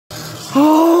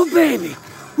baby,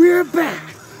 we're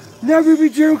back. Never be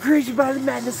driven crazy by the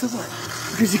madness of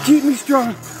life. Because you keep me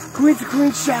strong. Queen to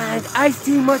queen shine.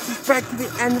 Ice-T, much respect to the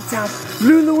end of time.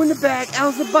 Lulu in the back,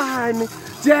 Elsa behind me.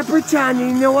 Dad Britannia,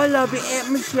 you know I love you,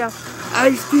 Aunt Michelle.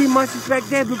 Ice-T, much respect,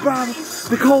 David Bravo.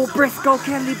 Nicole, Briscoe,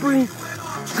 Kelly Breen.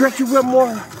 Gretchen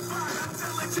Whitmore.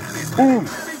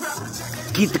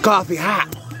 Keep the coffee hot.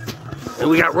 And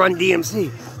we got Run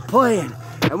DMC playing.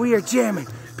 And we are jamming.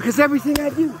 Because everything I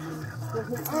do, there's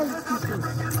an artist teacher,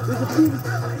 there's a beat,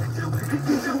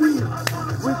 there's a leader,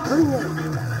 we bring it,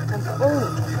 and own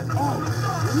it,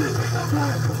 and we try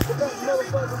to put that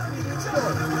motherfucker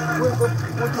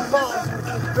with the balls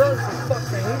and the girls and fuck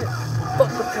the haters,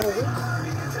 fuck the police,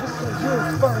 because you're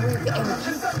inspiring the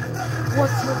energy.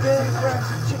 What's your game? Grab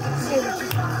some chicken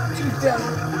sandwiches, 2 down,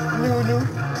 Lulu,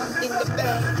 in the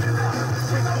bag,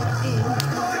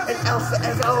 and Elsa,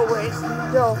 as always, you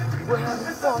know, we're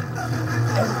having fun.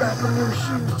 And got the new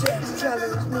shoes, Jack's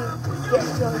telling us me.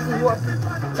 Jack's telling me what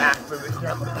life for us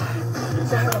number 5.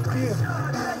 So how I feel.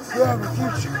 We have a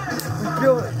future. We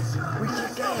build it. We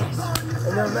kick ass.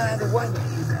 And no matter what,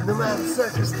 no matter the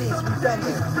circumstance, we done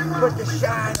it. Put the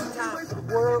shine on top of the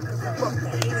world, because we fuck the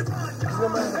haters. Because no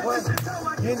matter what,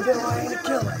 you ain't gonna lie, ain't a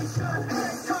killer.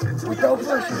 We don't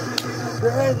push it. The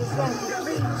head is like the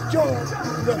trees, joints,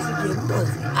 next to getting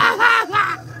pussy.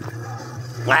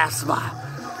 Last smile.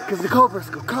 Because Nicole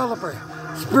Briscoe, Carla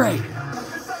Baratta, Spray,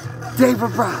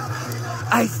 David Brown,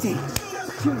 Ice-T,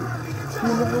 cheers. You know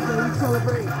what we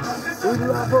celebrate. We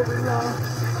love what we love.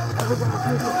 And we're gonna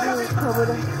take the feelings covered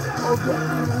up. Oh, get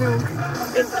you new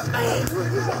in the bag. We're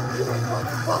just out to make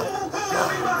fun.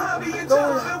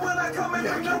 Don't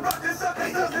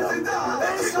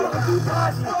let's go be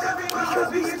positive. Because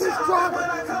we still stronger.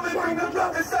 Trying to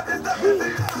drop it. That's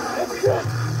good.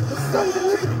 Let's stay the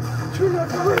living. True love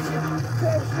the original.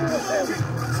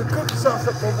 So cook yourself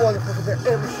something wonderful for the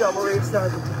Aunt Michelle Marie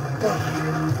Sergeant.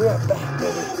 We are back,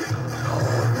 baby. Oh,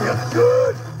 we are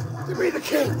good to be the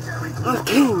kings,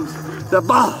 the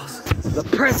boss, the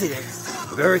president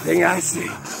of everything I see.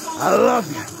 I love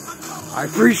you. I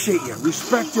appreciate you.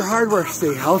 Respect your hard work.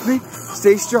 Stay healthy,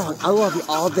 stay strong. I love you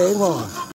all day long.